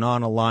how the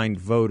non-aligned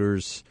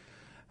voters.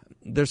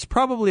 There's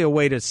probably a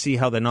way to see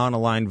how the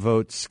non-aligned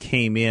votes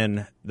came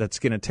in that's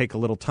going to take a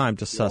little time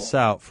to suss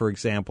out. For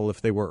example, if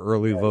they were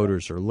early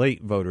voters or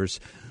late voters,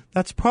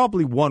 that's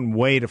probably one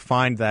way to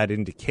find that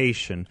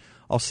indication.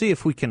 I'll see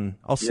if we can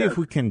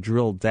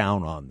drill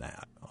down on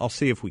that. I'll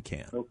see if we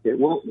can. Okay.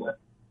 Well,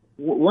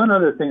 one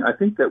other thing I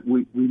think that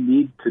we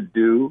need to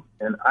do,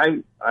 and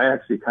I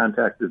actually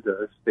contacted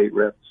the state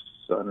reps,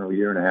 I don't know, a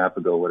year and a half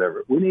ago,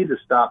 whatever. We need to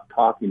stop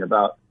talking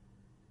about,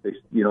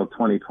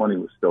 2020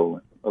 was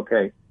stolen.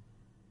 Okay.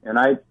 And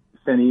I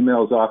sent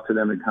emails off to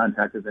them and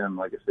contacted them,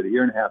 like I said, a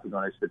year and a half ago.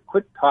 And I said,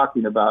 quit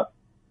talking about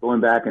going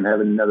back and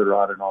having another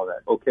audit and all that.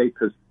 Okay.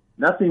 Because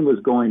nothing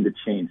was going to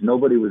change.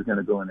 Nobody was going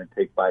to go in and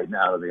take Biden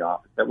out of the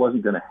office. That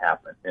wasn't going to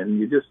happen. And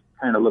you just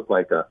kind of look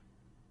like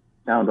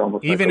sound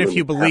almost even like if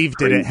you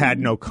believed it had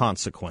no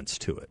consequence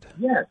to it.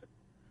 Yes.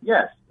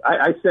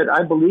 I said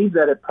I believe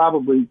that it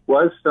probably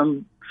was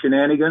some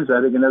shenanigans. I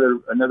think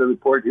another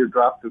report here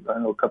dropped, I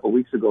don't know, a couple of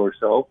weeks ago or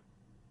so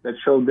that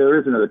showed there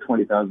is another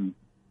 20,000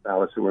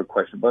 ballots that were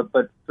questioned. But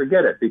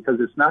forget it, because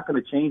it's not going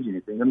to change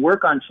anything. And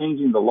work on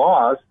changing the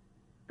laws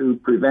to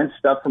prevent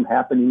stuff from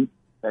happening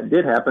that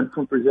did happen,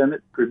 from prevent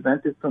it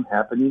from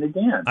happening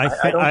again.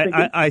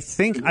 I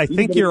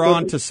think you're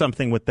on to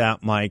something with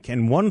that, Mike.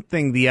 And one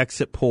thing the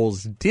exit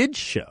polls did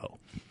show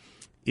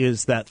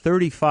is that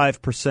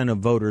 35% of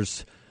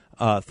voters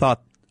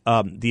thought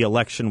the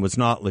election was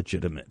not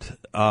legitimate.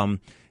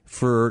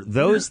 For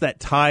those that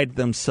tied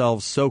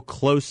themselves so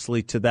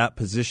closely to that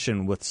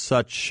position with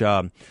such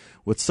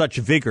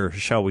vigor,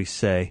 shall we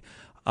say,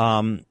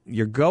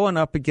 you're going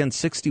up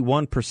against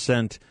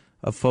 61%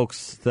 of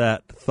folks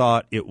that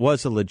thought it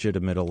was a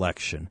legitimate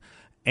election.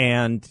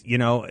 And,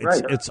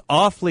 it's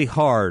awfully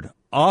hard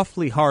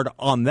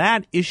on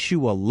that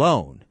issue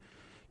alone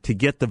to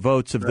get the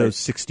votes of those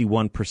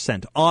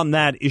 61% on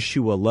that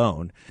issue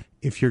alone,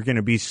 if you're going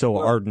to be so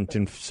ardent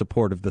in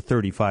support of the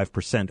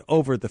 35%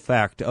 over the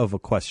fact of a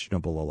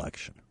questionable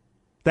election.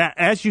 That,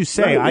 as you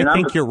say, I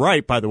think you're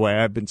right, by the way.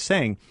 I've been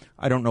saying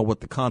I don't know what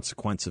the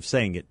consequence of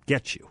saying it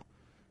gets you.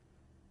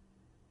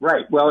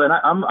 Right. Well, and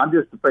I'm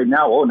just afraid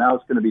now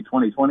it's going to be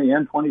 2020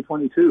 and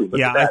 2022.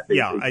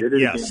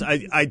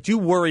 I do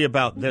worry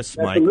about this,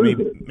 Mike.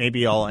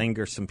 Maybe I'll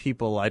anger some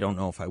people. I don't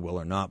know if I will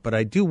or not. But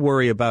I do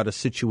worry about a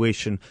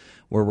situation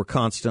where we're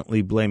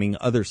constantly blaming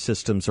other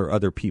systems or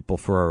other people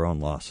for our own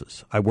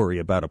losses. I worry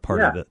about a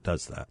party that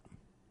does that.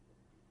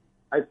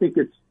 I think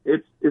it's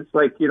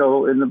like,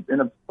 in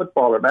a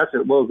football or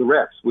basketball, the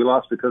refs. We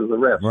lost because of the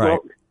refs. Right.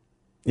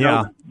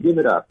 Well, give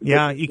it up.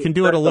 Yeah, you can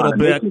do it a little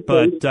bit,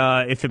 but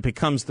if it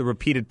becomes the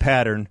repeated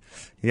pattern,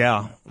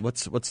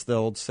 what's the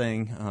old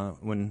saying?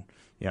 When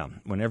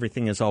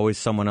everything is always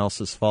someone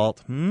else's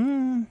fault,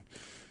 maybe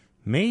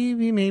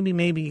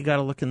you got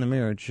to look in the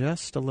mirror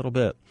just a little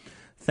bit.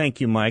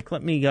 Thank you, Mike.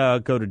 Let me go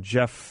to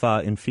Jeff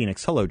in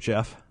Phoenix. Hello,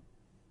 Jeff.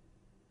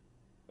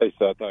 Hey,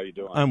 Seth. How you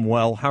doing? I'm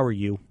well. How are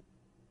you?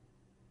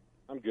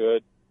 I'm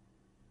good.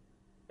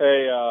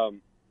 Hey,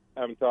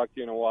 haven't talked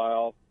to you in a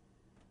while.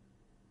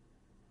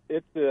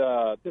 This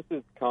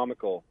is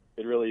comical.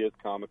 It really is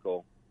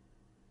comical.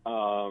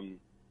 Everybody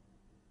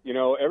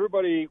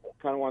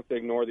kind of wants to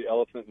ignore the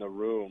elephant in the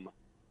room,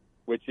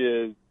 which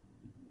is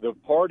the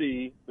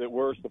party that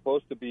we're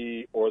supposed to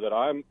be, or that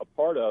I'm a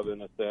part of,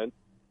 in a sense.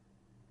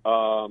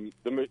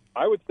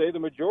 I would say the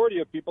majority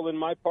of people in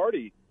my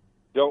party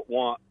don't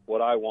want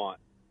what I want,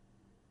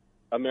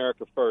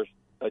 America First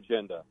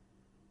agenda.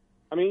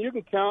 I mean, you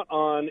can count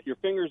on your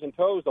fingers and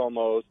toes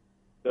almost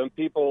the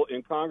people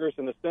in Congress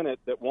and the Senate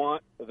that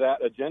want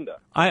that agenda.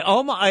 I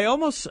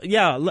almost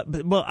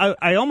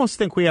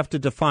think we have to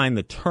define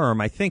the term.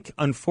 I think,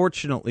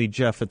 unfortunately,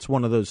 Jeff, it's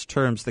one of those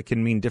terms that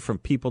can mean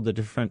different people to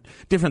different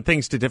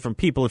things to different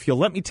people. If you'll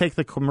let me take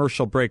the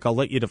commercial break, I'll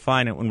let you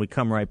define it when we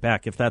come right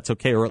back, if that's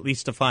okay, or at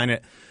least define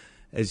it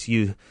as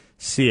you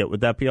see it.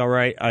 Would that be all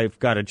right? I've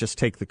got to just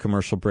take the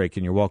commercial break,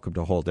 and you're welcome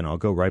to hold, and I'll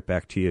go right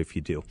back to you if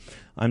you do.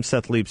 I'm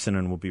Seth Leibson,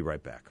 and we'll be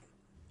right back.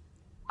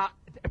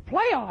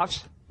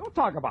 Playoffs? Don't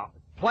talk about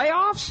it.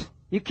 Playoffs?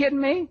 You kidding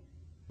me?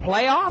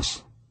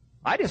 Playoffs?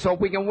 I just hope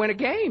we can win a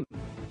game.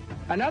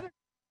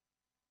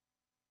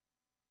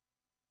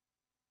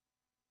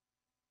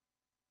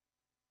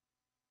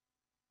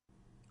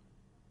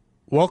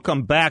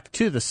 Welcome back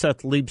to the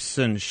Seth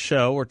Leibson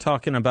Show. We're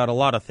talking about a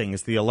lot of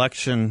things. The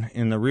election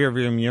in the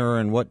rearview mirror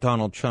and what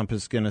Donald Trump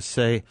is going to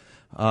say,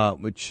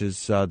 which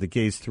is the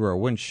gaze through our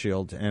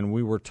windshield. And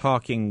we were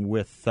talking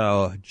with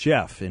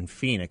Jeff in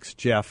Phoenix.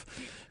 Jeff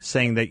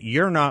saying that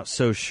you're not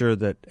so sure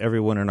that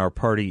everyone in our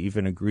party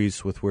even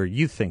agrees with where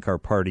you think our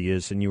party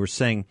is. And you were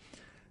saying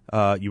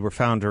you were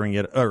founding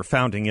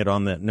it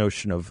on the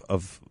notion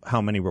of how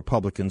many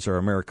Republicans are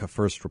America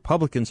First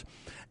Republicans.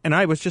 And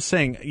I was just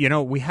saying,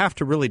 we have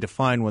to really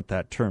define what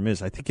that term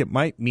is. I think it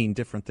might mean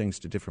different things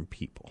to different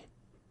people.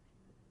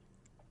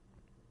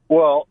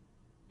 Well,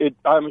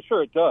 I'm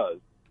sure it does.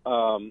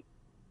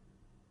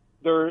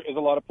 There is a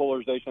lot of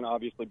polarization,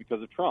 obviously,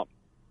 because of Trump.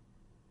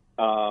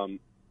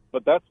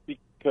 But that's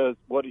because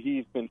what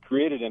he's been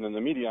created in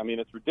the media. I mean,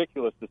 it's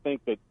ridiculous to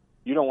think that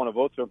you don't want to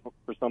vote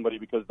for somebody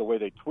because of the way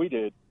they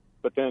tweeted,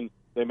 but then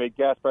they made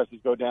gas prices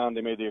go down,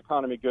 they made the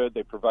economy good,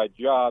 they provide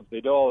jobs,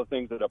 they do all the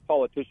things that a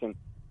politician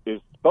is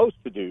supposed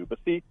to do. But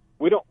see,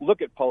 we don't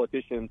look at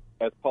politicians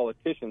as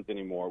politicians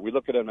anymore. We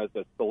look at them as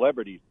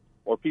celebrities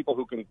or people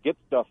who can get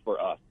stuff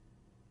for us.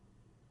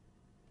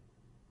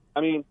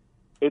 I mean,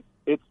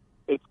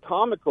 it's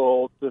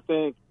comical to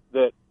think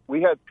that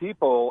we had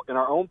people in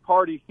our own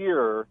party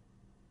here,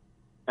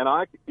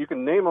 and you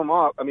can name them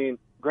up. I mean,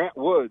 Grant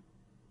Woods,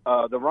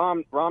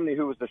 the Romney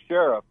who was the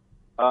sheriff,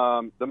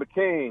 the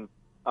McCain.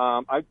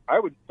 I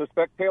would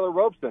suspect Taylor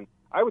Robeson.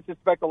 I would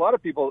suspect a lot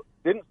of people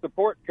didn't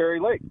support Kari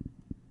Lake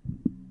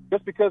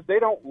just because they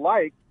don't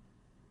like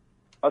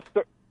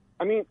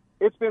I mean,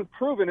 it's been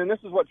proven, and this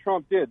is what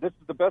Trump did. This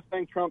is the best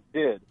thing Trump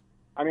did.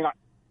 I mean,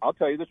 I'll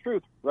tell you the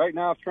truth. Right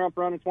now, if Trump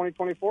ran in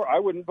 2024, I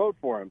wouldn't vote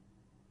for him.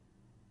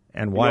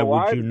 And why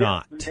would you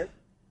not?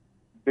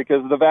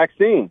 Because of the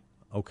vaccine.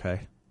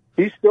 Okay.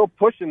 He's still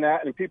pushing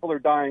that, and people are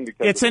dying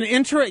because it's an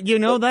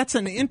that's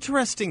an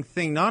interesting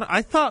thing.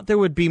 I thought there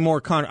would be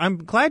more I'm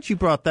glad you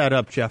brought that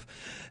up, Jeff.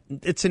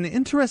 It's an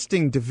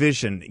interesting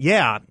division.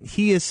 Yeah,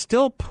 he is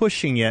still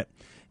pushing it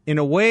in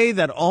a way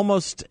that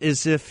almost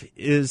it's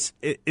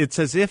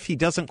as if he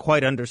doesn't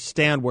quite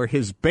understand where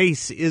his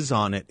base is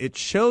on it. It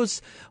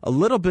shows a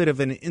little bit of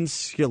an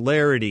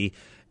insularity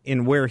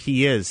in where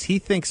he is. He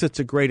thinks it's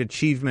a great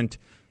achievement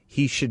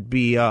he should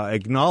be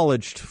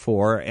acknowledged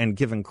for and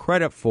given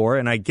credit for,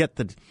 and I get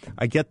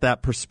that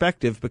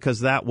perspective because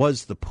that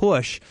was the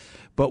push.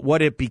 But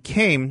what it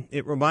became,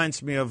 it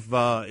reminds me of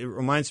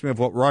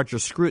what Roger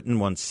Scruton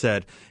once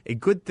said: a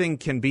good thing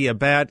can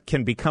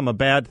become a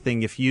bad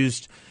thing if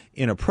used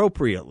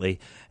inappropriately.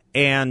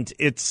 And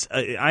it's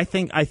I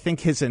think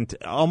his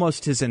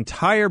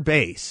entire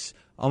base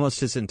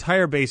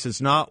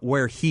is not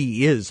where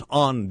he is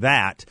on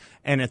that,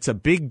 and it's a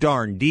big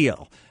darn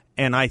deal.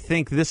 And I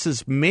think this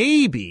is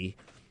maybe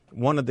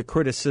one of the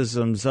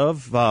criticisms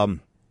of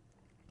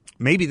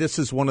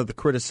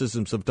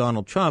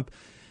Donald Trump,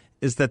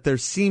 is that there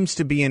seems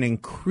to be an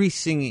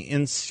increasing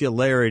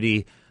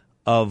insularity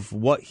of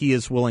what he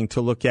is willing to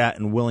look at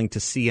and willing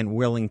to see and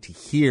willing to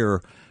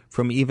hear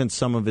from even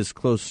some of his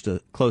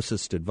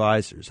closest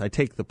advisors. I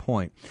take the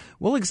point.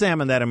 We'll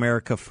examine that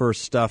America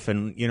First stuff,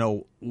 and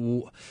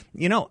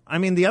I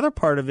mean, the other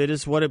part of it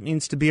is what it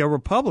means to be a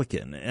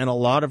Republican, and a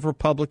lot of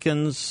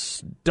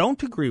Republicans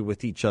don't agree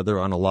with each other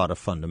on a lot of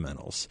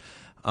fundamentals.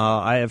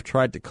 I have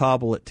tried to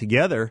cobble it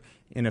together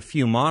in a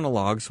few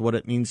monologues what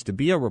it means to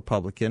be a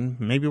Republican.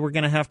 Maybe we're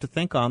going to have to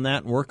think on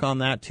that and work on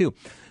that too.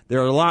 There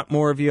are a lot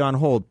more of you on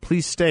hold.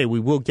 Please stay. We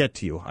will get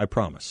to you. I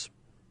promise.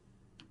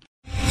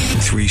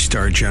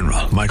 3-star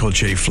General Michael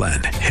J.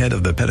 Flynn, head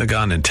of the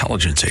Pentagon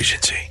Intelligence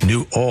Agency,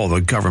 knew all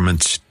the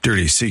government's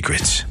dirty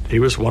secrets. He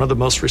was one of the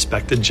most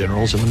respected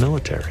generals in the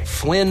military.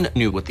 Flynn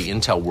knew what the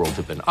intel world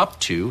had been up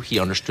to. He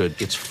understood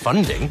its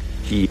funding.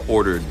 He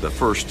ordered the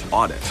first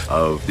audit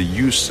of the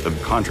use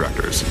of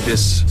contractors.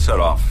 This set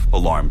off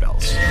alarm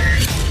bells.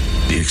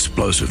 The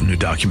explosive new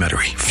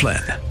documentary,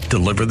 Flynn,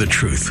 Deliver the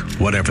Truth,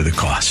 Whatever the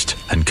Cost,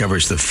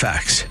 uncovers the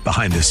facts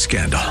behind this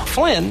scandal.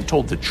 Flynn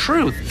told the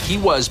truth. He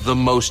was the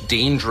most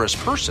dangerous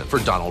person for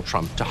Donald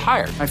Trump to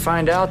hire. I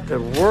find out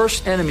the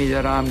worst enemy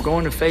that I'm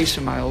going to face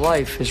in my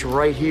life is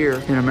right here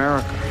in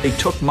America. They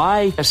took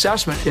my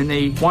assessment and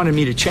they wanted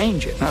me to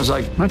change it. And I was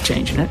like, I'm not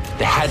changing it.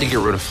 They had to get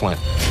rid of Flynn.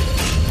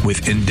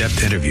 With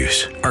in-depth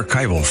interviews,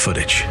 archival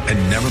footage,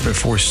 and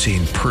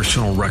never-before-seen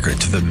personal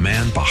records of the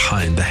man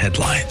behind the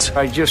headlines.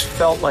 I just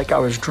felt like I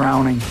was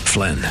drowning.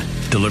 Flynn,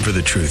 Deliver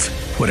the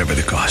Truth, Whatever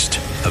the Cost.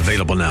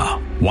 Available now.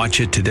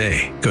 Watch it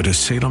today. Go to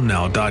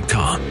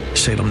salemnow.com.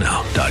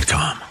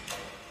 salemnow.com.